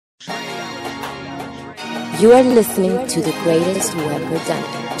You are listening to the greatest who ever done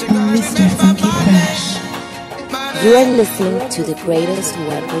it. Mr. Funky Fresh. You are listening to the greatest who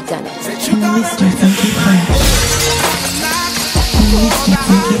ever done it. Mr. Funky Fresh. Mr.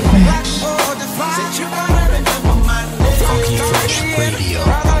 Funky Fresh. Funky Fresh Radio.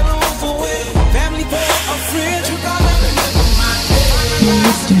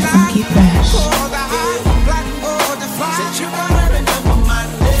 Mr. Funky Fresh.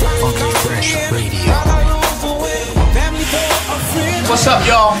 Funky Fresh Radio. What's up,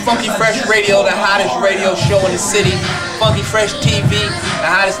 y'all? Funky Fresh Radio, the hottest radio show in the city. Funky Fresh TV, the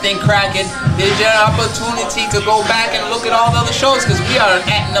hottest thing cracking. Here's your opportunity to go back and look at all the other shows because we are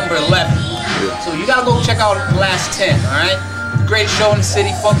at number 11. So you gotta go check out the last 10, alright? The greatest show in the city,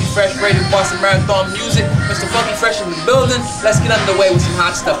 Funky Fresh Radio, Boston Marathon Music. Mr. Funky Fresh in the building. Let's get underway with some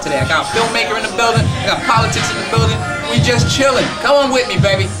hot stuff today. I got a filmmaker in the building. I got politics in the building. We just chilling. Come on with me,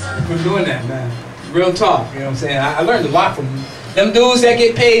 baby. We're doing that, man. Real talk, you know what I'm saying? I learned a lot from them dudes that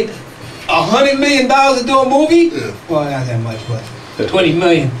get paid $100 million to do a movie. Yeah. Well, not that much, but 20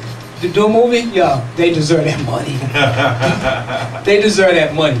 million to do a movie. Yo, they deserve that money. They deserve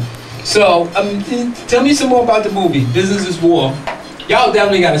that money. So, tell me some more about the movie, Business is War. Y'all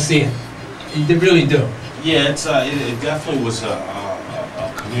definitely got to see it. They really do. Yeah, it definitely was a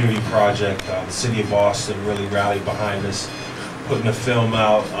community project. The city of Boston really rallied behind us, putting the film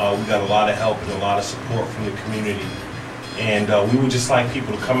out. We got a lot of help and a lot of support from the community. And we would just like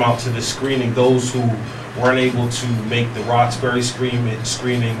people to come out to the screening. Those who weren't able to make the Roxbury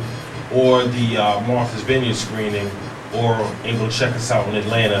screening or the Martha's Vineyard screening or able to check us out in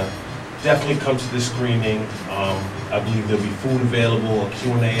Atlanta, definitely come to the screening. I believe there'll be food available, a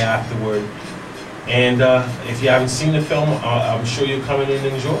Q&A afterward. And if you haven't seen the film, I'm sure you'll come in and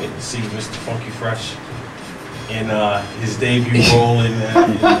enjoy it and see Mr. Funky Fresh in his debut role in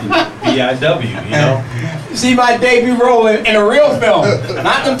BIW, you know? See my debut role in a real film,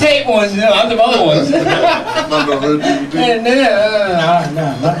 not them tape ones, not them other ones. Not the real DVD. No,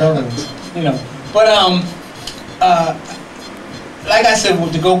 not the other ones. You know, but like I said,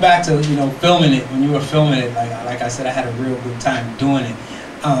 to go back to filming it, when you were filming it, like I said, I had a real good time doing it.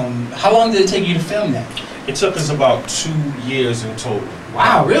 How long did it take you to film that? It took us about 2 years in total.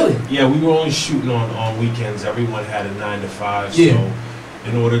 Wow, really? Yeah, we were only shooting on weekends. Everyone had a 9 to 5, yeah. So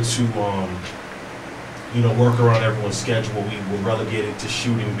in order to work around everyone's schedule, we were relegated to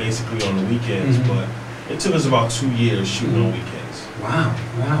shooting basically on the weekends. Mm-hmm. But it took us about 2 years shooting on weekends. Wow,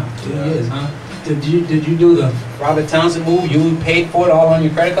 2 years, huh? Did you do the Robert Townsend move? You paid for it all on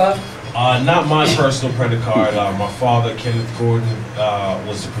your credit card? Not my personal credit card. My father, Kenneth Gordon,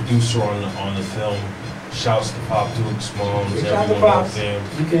 was the producer on the film. Shouts to Pop Dukes, moms, everyone on the fam.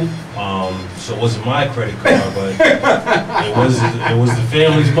 Okay. So it wasn't my credit card, but it was the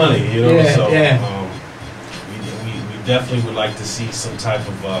family's money, you know. Yeah, so yeah. We definitely would like to see some type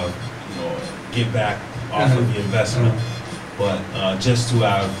of get back off of the investment. But just to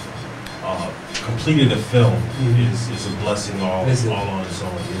have completed a film is a blessing all on its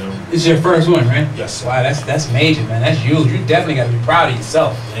own, you know. This is your first one, right? Yes, sir. Wow, that's major, man. That's huge. You definitely got to be proud of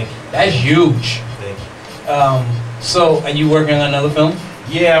yourself. Thank you. That's huge. Thank you. So, are you working on another film?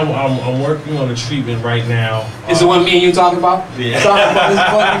 Yeah, I'm working on a treatment right now. Is the one me and you talking about? Yeah. Talking about this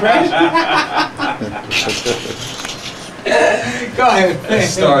Funky Fresh? Go ahead. It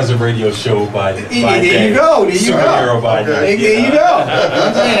stars a radio show by There you go. There you go. There you go.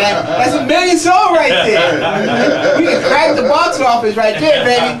 I'm saying that's $1 million sold right there. We can crack the box office right there,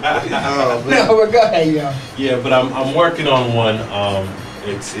 baby. Oh, No, but go ahead, yo. Yeah, but I'm working on one.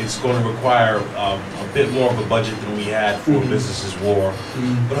 It's going to require a bit more of a budget than we had for Business is War.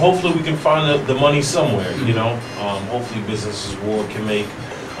 But hopefully we can find the money somewhere, you know. Hopefully Business is War can make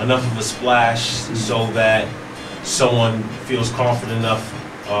enough of a splash so that someone feels confident enough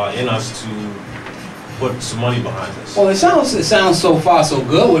in us to put some money behind us. Well, it sounds so far so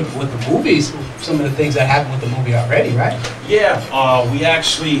good with the movies. Some of the things that happened with the movie already, right? Yeah, we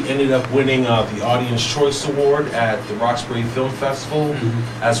actually ended up winning the Audience Choice Award at the Roxbury Film Festival,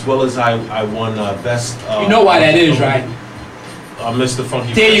 as well as I won Best. You know why that is, right? Mr.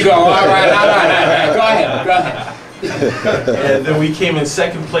 Funky. There you go. All right. Go ahead. And then we came in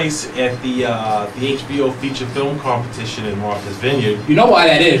second place at the HBO feature film competition in Martha's Vineyard. You know why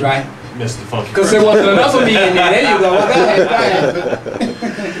that is, right? Mr. Funky. Because there wasn't enough of me in there. There you go. Go ahead.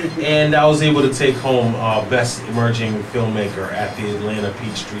 And I was able to take home Best Emerging Filmmaker at the Atlanta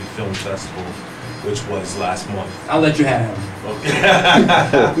Peachtree Film Festival, which was last month. I'll let you have him. Okay.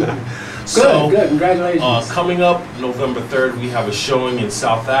 So, good. Congratulations. Coming up November 3rd, we have a showing in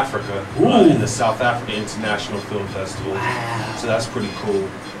South Africa, in the South Africa International Film Festival. Wow. So that's pretty cool.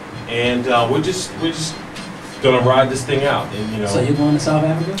 And we're just gonna ride this thing out, and you know. So you're going to South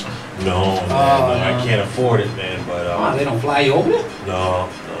Africa? No, man, I can't afford it, man. But they don't fly you over there? No.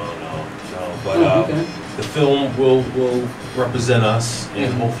 But okay. the film will represent us,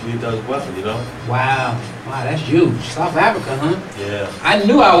 and hopefully it does well. You know. Wow, that's huge. South Africa, huh? Yeah. I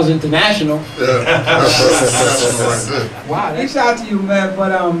knew I was international. Yeah. Wow, big shout out to you, man.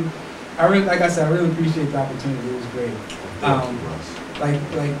 But like I said, I really appreciate the opportunity. It was great.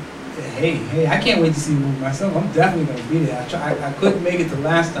 Hey, I can't wait to see the movie myself. I'm definitely gonna be there. I couldn't make it the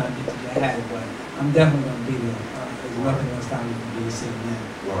last time you had it, but I'm definitely gonna be there. There's nothing else time you can be sitting there.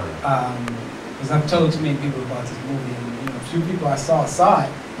 Because I've told too many people about this movie, and a few people I saw it,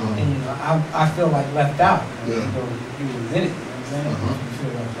 and I feel like left out. You was in it. You know what I'm saying? You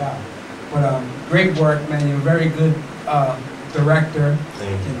feel left out. But great work, man. You're a very good director.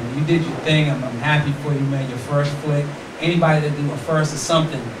 Thank you. You did your thing. I'm happy for you, man. Your first flick. Anybody that do a first or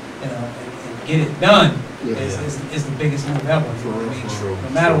something, and get it done is the biggest move ever. You know what I mean? No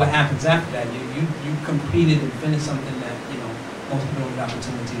matter what happens after that, you completed and finished something that most people don't get the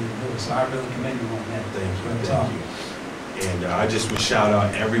opportunity to do. So I really commend you on that. Thank you. And I just would shout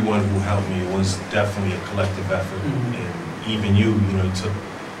out everyone who helped me. It was definitely a collective effort, and even you took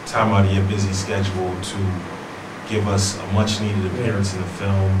time out of your busy schedule to give us a much-needed appearance in the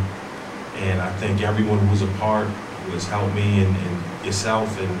film. And I think everyone who was a part, who has helped me, and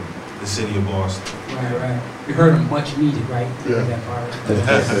yourself, and the city of Boston. Right. You heard him, much needed, right? Yeah. That part.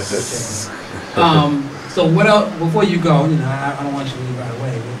 So what else, before you go, I don't want you to leave right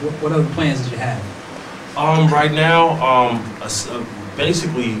away, but what other plans did you have? Right now,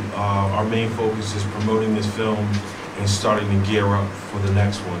 basically, our main focus is promoting this film and starting to gear up for the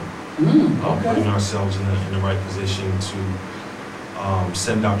next one. Putting ourselves in the right position to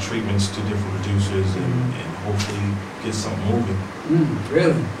send out treatments to different producers and hopefully get something moving.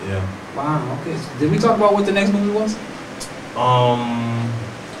 Really? Yeah. Wow. Okay. So did we talk about what the next movie was?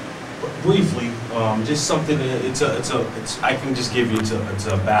 Briefly, just something. I can just give you. It's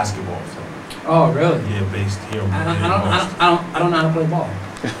a basketball film. Oh, really? Yeah, based here. I don't know how to play ball.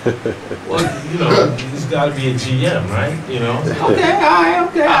 Well, there's got to be a GM, right? Okay, all right,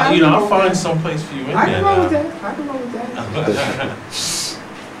 okay. I'll find some place for you in there. I can roll with that.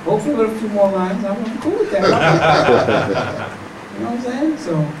 Hopefully with a few more lines, I'm cool with that. You know what I'm saying?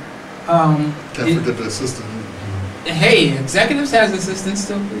 So, can't forget the assistant. Hey, executives has assistants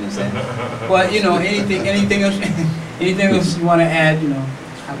too. You know what I'm saying? But anything else you want to add?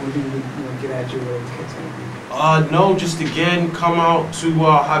 How would you get at you? No, just again, come out to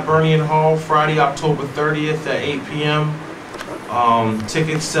Hibernian Hall Friday, October 30th at 8 p.m.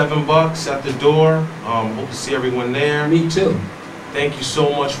 Tickets $7 at the door. Hope to see everyone there. Me too. Thank you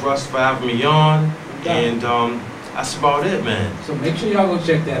so much, Russ, for having me on. And that's about it, man. So make sure y'all go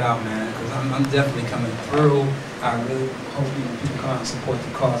check that out, man, because I'm definitely coming through. I really hope people come out and support the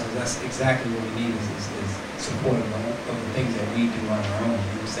cause, because that's exactly what we need is support of the things that we do on our own. You know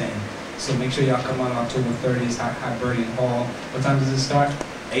what I'm saying? So make sure y'all come out October 30th, Hibernian Hall. What time does it start?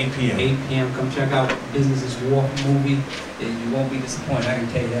 8 p.m. 8 p.m. Come check out Business is War movie. You won't be disappointed. I can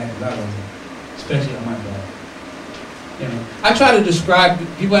tell you that, because I wasn't, especially on my blog. I try to describe.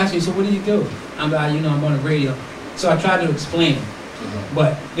 People ask me, so what do you do? I'm like, I'm on the radio. So I try to explain it.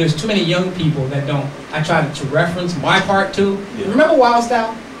 But there's too many young people that don't. I try to reference my part too. Yeah. Remember Wild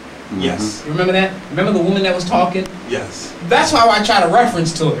Style? Yes. You remember that? Remember the woman that was talking? Yes. That's how I try to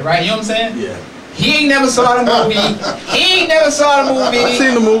reference to it, right? You know what I'm saying? Yeah. He ain't never saw the movie. I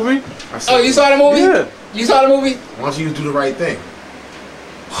seen the movie. Oh, you saw the movie? Yeah. You saw the movie? Why don't you do the right thing?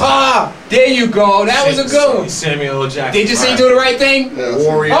 Ha! There you go. That was a good one. Samuel L. Jackson. Did you see Do the Right Thing? Yeah,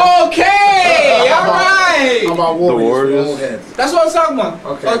 Warrior. Okay! All right! How about Warriors? That's what I was talking about.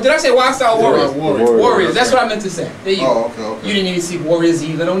 Okay. Oh, did I say Wild Style Warriors? Warriors. That's what I meant to say. There you go. okay. You didn't even see Warriors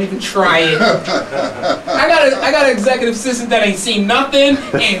either. Don't even try it. I got an executive assistant that ain't seen nothing,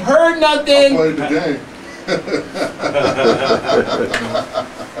 ain't heard nothing. I played the game.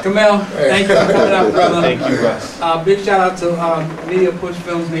 Kamel, thank you for coming out, brother. Thank you, Russ. Big shout out to Media Push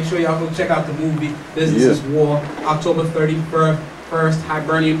Films. Make sure y'all go check out the movie Business is War, October 31st,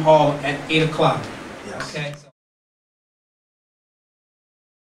 Hibernian Hall at 8 o'clock. Yes. Okay. So